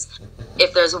busy.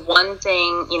 If there's one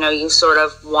thing, you sort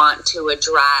of want to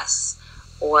address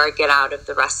or get out of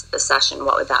the rest of the session,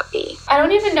 what would that be? I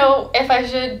don't even know if I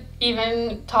should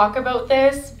even talk about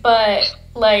this, but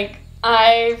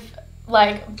I've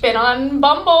like been on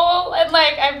Bumble and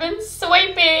like I've been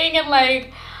swiping and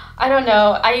like I don't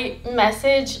know, I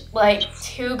messaged like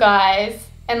 2 guys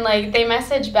and like they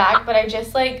messaged back, but I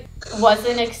just like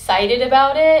wasn't excited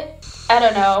about it. I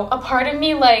don't know, a part of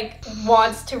me like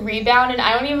wants to rebound and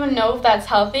I don't even know if that's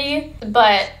healthy,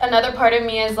 but another part of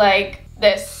me is like,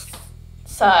 this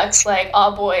sucks, like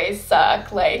all boys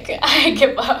suck, like I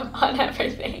give up on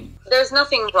everything. There's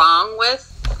nothing wrong with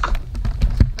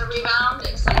a rebound.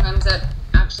 Sometimes it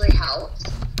actually helps.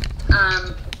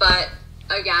 But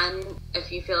again,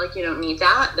 if you feel like you don't need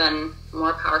that, then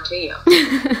more power to you.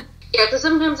 Yeah, because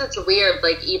sometimes it's weird,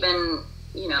 like even,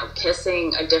 you know,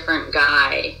 kissing a different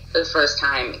guy for the first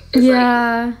time is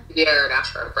like weird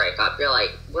after a breakup. You're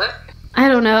like, what? I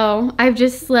don't know. I've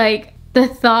just like, the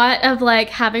thought of like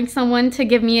having someone to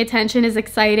give me attention is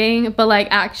exciting, but like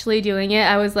actually doing it,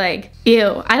 I was like,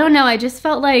 ew. I don't know. I just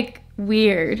felt like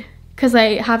weird because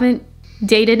I haven't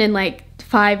dated in like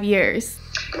 5 years.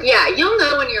 Yeah, you'll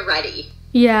know when you're ready.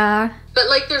 Yeah. But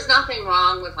like there's nothing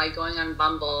wrong with like going on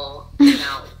Bumble, you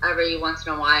know, every once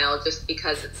in a while just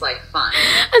because it's like fun.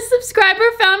 A subscriber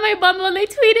found my Bumble and they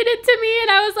tweeted it to me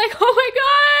and I was like, oh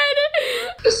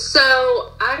my god.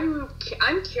 So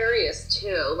I'm curious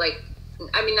too, like,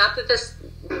 I mean, not that this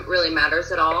really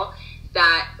matters at all,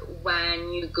 that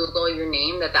when you Google your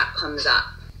name that comes up.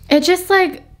 It just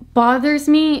like bothers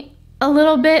me a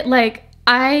little bit. Like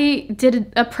I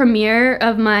did a premiere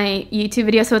of my YouTube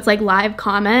video, so it's like live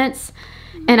comments.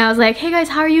 And I was like, hey guys,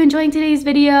 how are you enjoying today's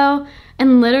video?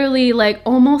 And literally like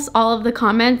almost all of the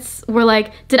comments were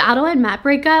like, did Adelaine and Matt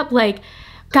break up? Like,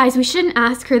 guys, we shouldn't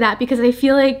ask her that because I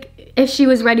feel like if she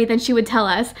was ready, then she would tell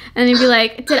us. And they'd be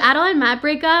like, did Adelaine and Matt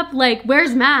break up? Like,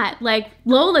 where's Matt? Like,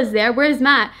 Lola's there, where's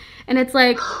Matt? And it's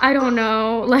like, I don't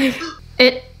know, like,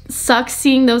 it sucks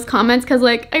seeing those comments because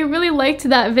like I really liked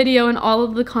that video and all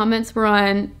of the comments were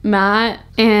on Matt.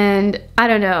 And I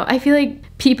don't know, I feel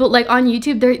like people like on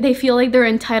YouTube, they feel like they're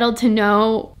entitled to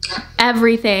know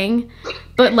everything,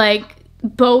 but like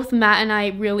both Matt and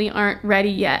I really aren't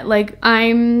ready yet. Like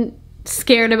I'm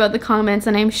scared about the comments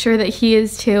and I'm sure that he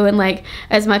is too, and like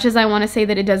as much as I want to say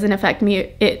that it doesn't affect me,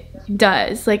 it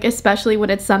does, like especially when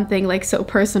it's something like so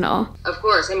personal. Of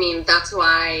course, I mean that's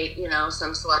why, you know,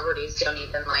 some celebrities don't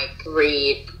even like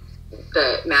read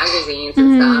the magazines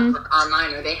and stuff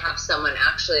online, or they have someone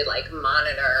actually like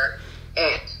monitor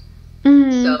it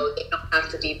so they don't have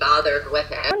to be bothered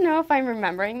with it. I don't know if I'm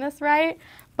remembering this right,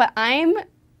 but I'm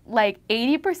like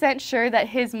 80% sure that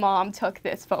his mom took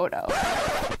this photo.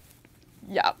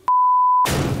 Yep.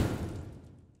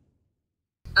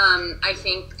 I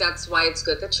think that's why it's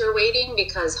good that you're waiting,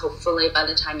 because hopefully by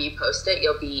the time you post it,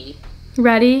 you'll be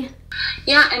ready.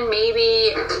 Yeah, and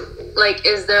maybe, like,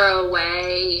 is there a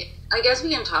way, I guess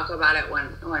we can talk about it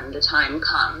when the time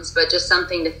comes, but just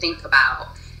something to think about.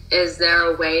 Is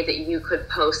there a way that you could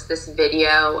post this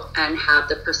video and have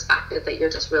the perspective that you're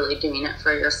just really doing it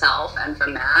for yourself and for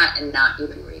Matt and not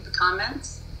even read the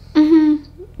comments?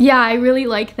 Yeah, I really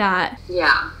like that.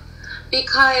 Yeah,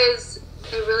 because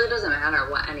it really doesn't matter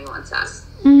what anyone says.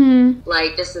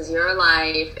 Like, this is your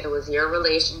life, it was your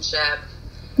relationship.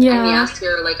 Yeah. And yes,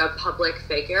 you're like a public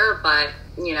figure, but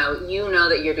you know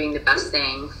that you're doing the best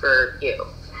thing for you.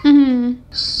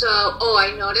 So,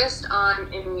 I noticed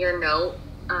in your note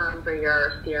for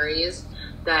your theories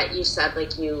that you said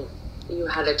like you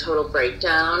had a total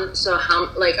breakdown. So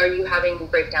how, like, are you having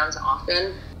breakdowns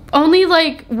often? Only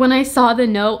like when I saw the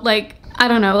note, like, I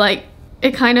don't know, like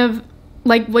it kind of,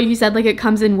 like what you said, like it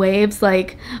comes in waves.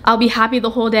 Like I'll be happy the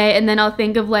whole day and then I'll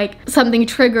think of like something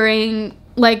triggering,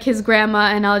 like his grandma,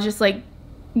 and I'll just like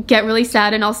get really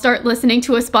sad and I'll start listening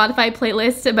to a Spotify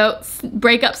playlist about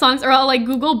breakup songs, or I'll like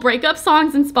Google breakup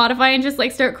songs in Spotify and just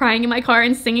like start crying in my car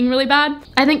and singing really bad.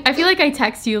 I feel like I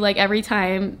text you like every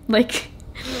time like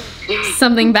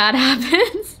something bad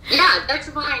happens. Yeah, that's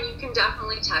fine. You can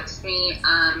definitely text me.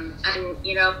 And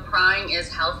you know, crying is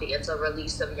healthy. It's a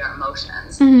release of your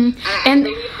emotions. And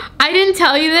I didn't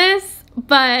tell you this,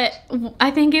 but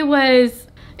I think it was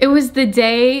the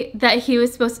day that he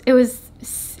was supposed, it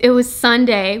was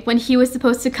Sunday when he was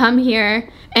supposed to come here,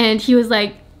 and he was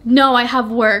like, no, I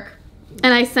have work.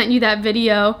 And I sent you that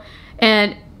video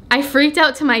and I freaked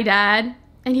out to my dad,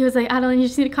 and he was like, Adelaine, you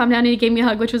just need to calm down, and he gave me a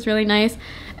hug, which was really nice.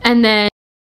 And then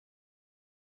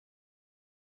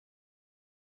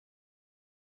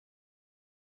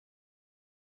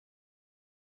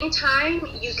anytime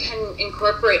you can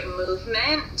incorporate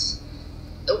movement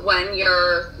when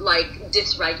you're like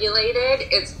dysregulated,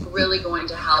 it's really going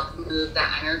to help move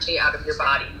that energy out of your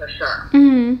body for sure.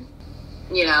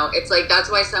 You know, it's like, that's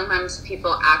why sometimes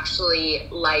people actually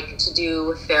like to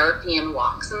do therapy and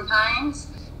walk sometimes.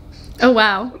 Oh,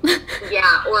 wow.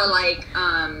 Yeah, or like,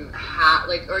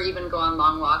 or even go on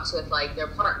long walks with like their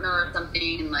partner or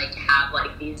something, and like have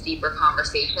like these deeper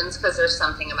conversations, because there's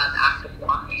something about the act of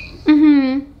walking.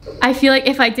 Mm-hmm. I feel like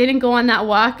if I didn't go on that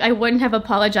walk, I wouldn't have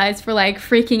apologized for like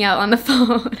freaking out on the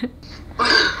phone.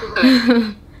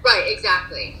 Right,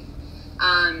 exactly.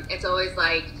 It's always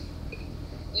like,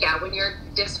 yeah, when you're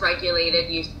dysregulated,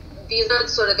 these are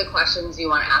sort of the questions you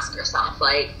want to ask yourself.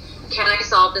 Like, can I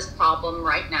solve this problem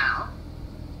right now?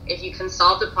 If you can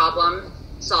solve the problem,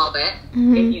 solve it.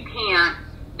 Mm-hmm. If you can't,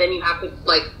 then you have to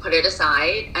like put it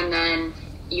aside, and then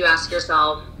you ask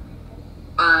yourself,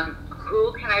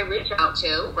 who can I reach out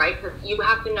to, right? Because you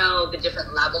have to know the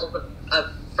different levels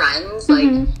of friends.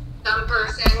 Mm-hmm. Like, some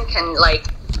person can like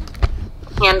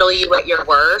handle you at your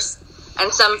worst,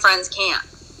 and some friends can't.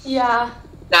 Yeah.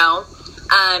 No.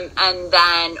 And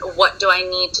then what do I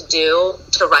need to do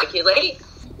to regulate?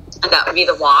 And that would be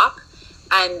the walk.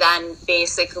 And then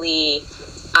basically,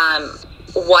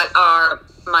 what are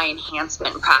my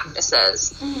enhancement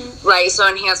practices? Mm-hmm. Right? So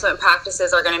enhancement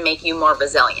practices are going to make you more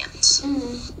resilient.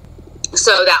 Mm-hmm.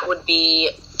 So that would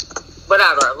be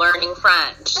whatever, learning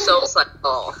French, soul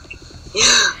cycle.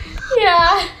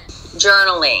 Yeah.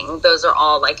 Journaling. Those are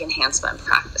all like enhancement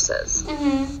practices.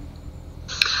 Mm-hmm.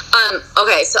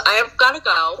 Okay, so I've got to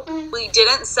go. Mm-hmm. We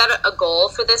didn't set a goal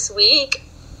for this week.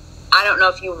 I don't know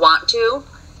if you want to.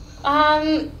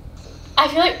 I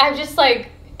feel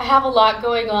like I have a lot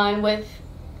going on with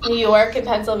New York and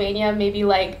Pennsylvania. Maybe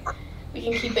like we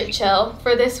can keep it chill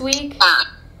for this week.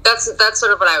 That's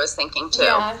sort of what I was thinking too.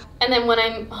 Yeah, and then when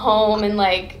I'm home and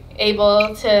like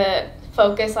able to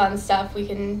focus on stuff, we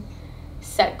can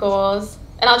set goals.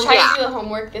 And I'll try to do the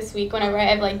homework this week whenever I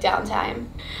have like downtime.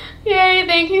 Yay,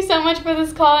 thank you so much for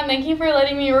this call, and thank you for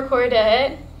letting me record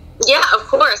it. Yeah, of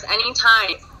course,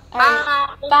 anytime. Bye.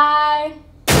 Bye.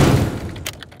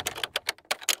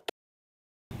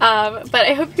 But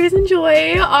I hope you guys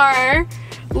enjoy our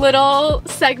little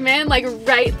segment, like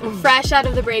right fresh out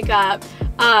of the breakup.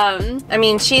 I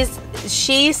mean, she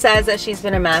says that she's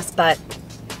been a mess, but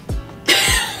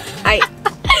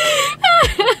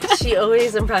she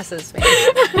always impresses me.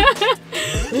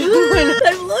 I'm a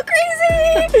little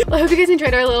crazy. Well, I hope you guys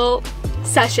enjoyed our little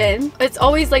session. It's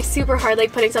always like super hard,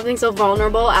 like putting something so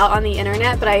vulnerable out on the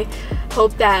internet, but I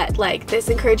hope that like this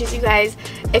encourages you guys,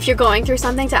 if you're going through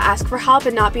something, to ask for help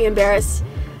and not be embarrassed,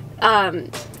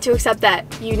 to accept that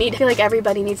you need. I feel like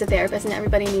everybody needs a therapist, and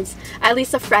everybody needs at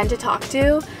least a friend to talk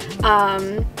to,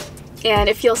 and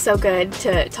it feels so good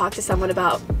to talk to someone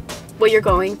about what you're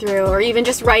going through, or even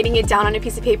just writing it down on a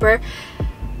piece of paper.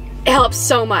 It helps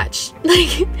so much.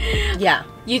 Like, yeah,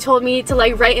 you told me to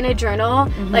like write in a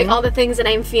journal, like all the things that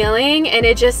I'm feeling, and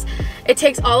it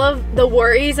takes all of the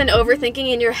worries and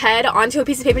overthinking in your head onto a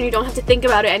piece of paper, and you don't have to think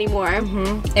about it anymore.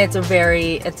 It's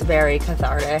very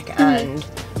cathartic, and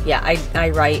yeah, I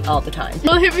write all the time.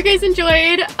 Well, I hope you guys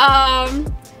enjoyed.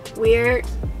 We're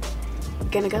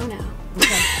gonna go now.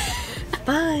 Okay.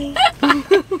 Bye.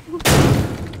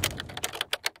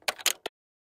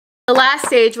 The last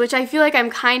stage, which I feel like I'm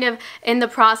kind of in the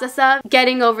process of,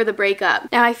 getting over the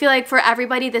breakup. Now, I feel like for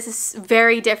everybody this is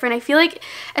very different. I feel like,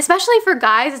 especially for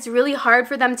guys, it's really hard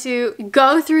for them to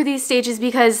go through these stages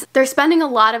because they're spending a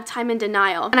lot of time in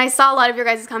denial. And I saw a lot of your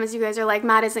guys' comments. You guys are like,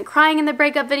 Matt isn't crying in the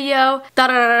breakup video, da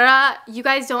da da da. You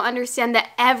guys don't understand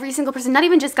that every single person, not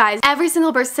even just guys, every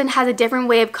single person has a different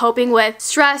way of coping with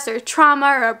stress or trauma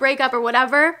or a breakup or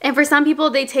whatever. And for some people,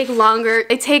 they take longer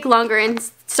in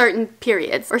certain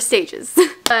periods or stages.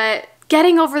 But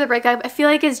getting over the breakup, I feel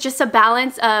like, is just a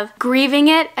balance of grieving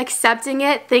it, accepting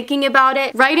it, thinking about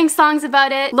it, writing songs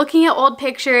about it, looking at old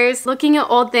pictures, looking at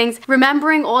old things,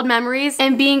 remembering old memories,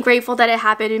 and being grateful that it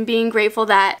happened, and being grateful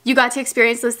that you got to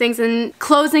experience those things, and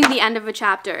closing the end of a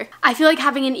chapter. I feel like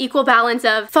having an equal balance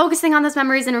of focusing on those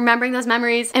memories and remembering those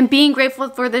memories and being grateful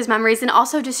for those memories, and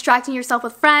also distracting yourself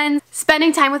with friends,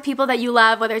 spending time with people that you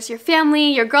love, whether it's your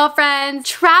family, your girlfriends,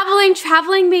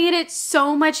 traveling made it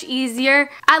so much easier,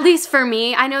 at least for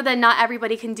me. I know that not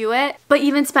everybody can do it, but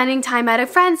even spending time at a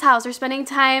friend's house or spending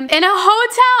time in a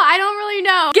hotel, I don't really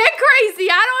know. Get crazy,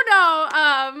 I don't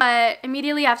know. But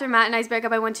immediately after Matt and I's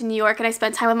breakup, I went to New York and I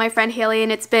spent time with my friend Haley,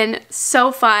 and it's been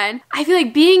so fun. I feel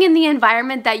like being in the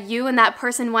environment that you and that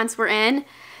person once were in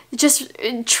just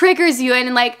triggers you.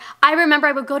 And like, I remember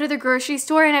I would go to the grocery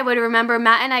store and I would remember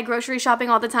Matt and I grocery shopping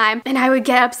all the time, and I would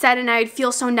get upset and I would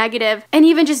feel so negative. And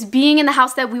even just being in the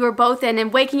house that we were both in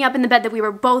and waking up in the bed that we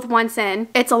were both once in,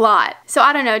 it's a lot. So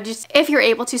I don't know, just if you're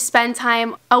able to spend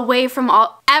time away from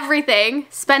everything,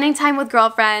 spending time with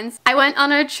girlfriends. I went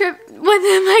on a trip with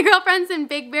my girlfriends in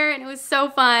Big Bear and it was so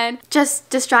fun. Just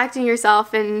distracting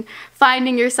yourself and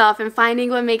finding yourself and finding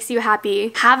what makes you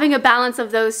happy. Having a balance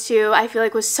of those two, I feel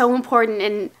like, was so important,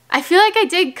 and I feel like I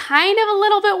did kind of a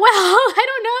little bit well. I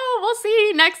don't know, we'll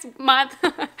see next month.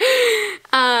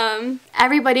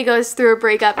 Everybody goes through a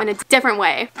breakup in a different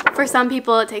way. For some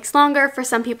people it takes longer, for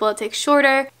some people it takes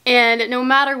shorter, and no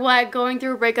matter what, going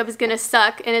through a breakup is gonna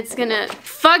suck and it's gonna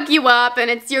fuck you up,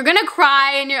 and you're gonna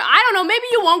cry, and I don't know, maybe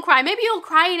you won't cry, maybe you'll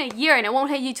cry in a year and it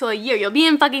won't hit you till a year. You'll be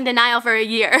in fucking denial for a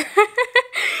year.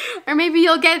 Or maybe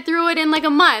you'll get through it in like a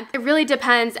month. It really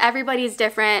depends. Everybody's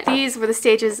different. These were the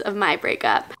stages of my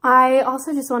breakup. I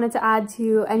also just wanted to add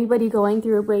to anybody going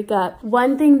through a breakup,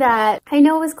 one thing that I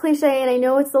know is cliche and I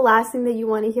know it's the last thing that you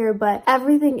want to hear, but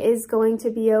everything is going to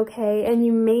be okay, and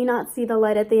you may not see the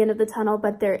light at the end of the tunnel,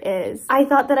 but there is. I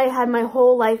thought that I had my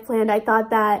whole life planned. I thought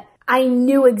that I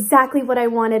knew exactly what I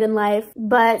wanted in life,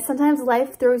 but sometimes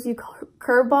life throws you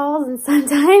curveballs, and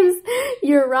sometimes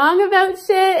you're wrong about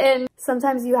shit, and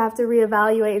sometimes you have to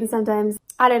reevaluate, and sometimes,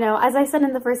 I don't know, as I said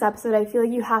in the first episode, I feel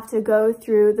like you have to go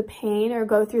through the pain or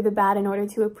go through the bad in order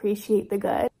to appreciate the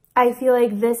good. I feel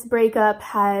like this breakup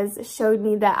has showed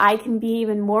me that I can be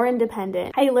even more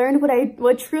independent. I learned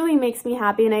what truly makes me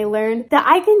happy, and I learned that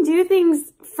I can do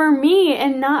things for me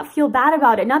and not feel bad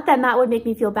about it. Not that Matt would make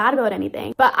me feel bad about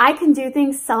anything, but I can do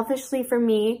things selfishly for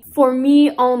me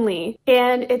only,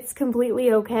 and it's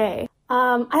completely okay.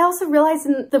 I also realized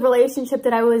in the relationship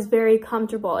that I was very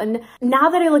comfortable, and now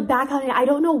that I look back on it, I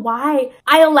don't know why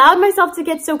I allowed myself to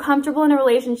get so comfortable in a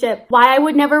relationship, why I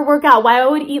would never work out, why I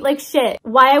would eat like shit,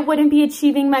 why I wouldn't be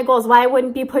achieving my goals, why I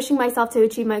wouldn't be pushing myself to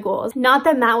achieve my goals. Not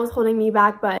that Matt was holding me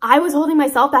back, but I was holding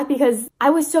myself back because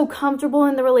I was so comfortable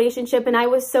in the relationship and I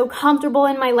was so comfortable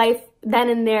in my life then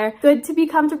and there. Good to be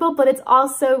comfortable, but it's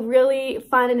also really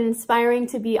fun and inspiring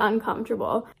to be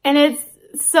uncomfortable. And it's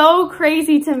so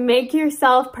crazy to make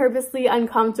yourself purposely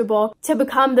uncomfortable to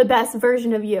become the best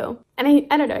version of you. And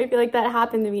I don't know, I feel like that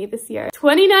happened to me this year.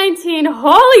 2019,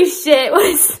 holy shit,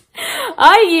 was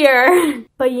a year.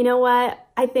 But you know what?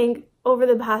 I think over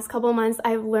the past couple months,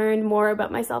 I've learned more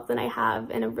about myself than I have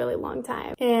in a really long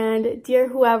time. And dear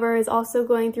whoever is also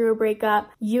going through a breakup,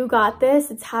 you got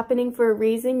this. It's happening for a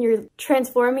reason. You're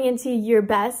transforming into your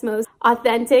best, most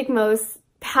authentic, most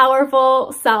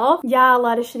powerful self. Yeah, a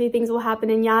lot of shitty things will happen,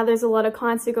 and yeah, there's a lot of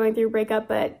cons to going through a breakup,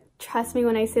 but trust me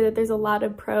when I say that there's a lot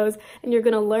of pros, and you're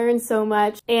gonna learn so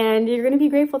much, and you're gonna be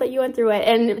grateful that you went through it.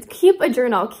 And keep a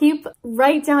journal,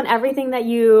 write down everything that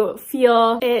you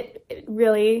feel. It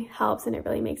really helps, and it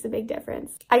really makes a big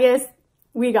difference. I guess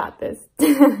we got this.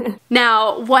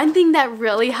 Now, one thing that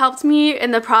really helped me in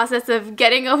the process of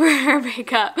getting over a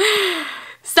breakup,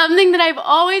 something that I've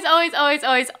always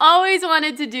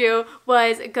wanted to do,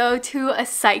 was go to a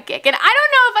psychic. And I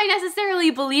don't know if I necessarily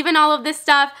believe in all of this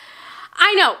stuff.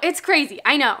 I know, it's crazy,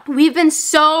 I know. We've been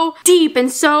so deep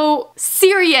and so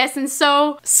serious, and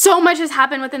so much has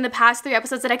happened within the past 3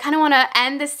 episodes that I kind of want to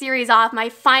end this series off, my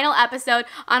final episode,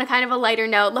 on a kind of a lighter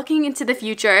note, looking into the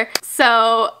future.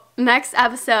 So next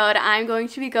episode, I'm going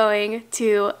to be going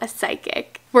to a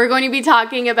psychic. We're going to be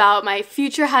talking about my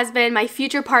future husband, my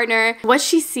future partner, what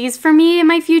she sees for me in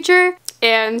my future,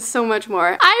 and so much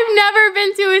more. I've never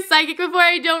been to a psychic before.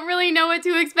 I don't really know what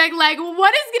to expect. Like,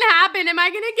 what is gonna happen? Am I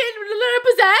gonna get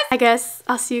possessed? I guess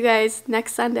I'll see you guys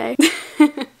next Sunday.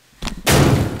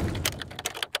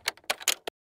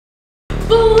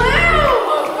 Bloom!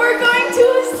 We're going to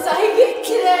a psychic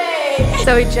today!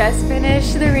 So we just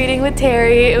finished the reading with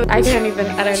Terry. I don't even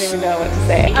know what to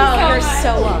say. Oh, you're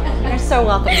so welcome. You're so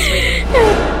welcome,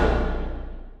 sweetie.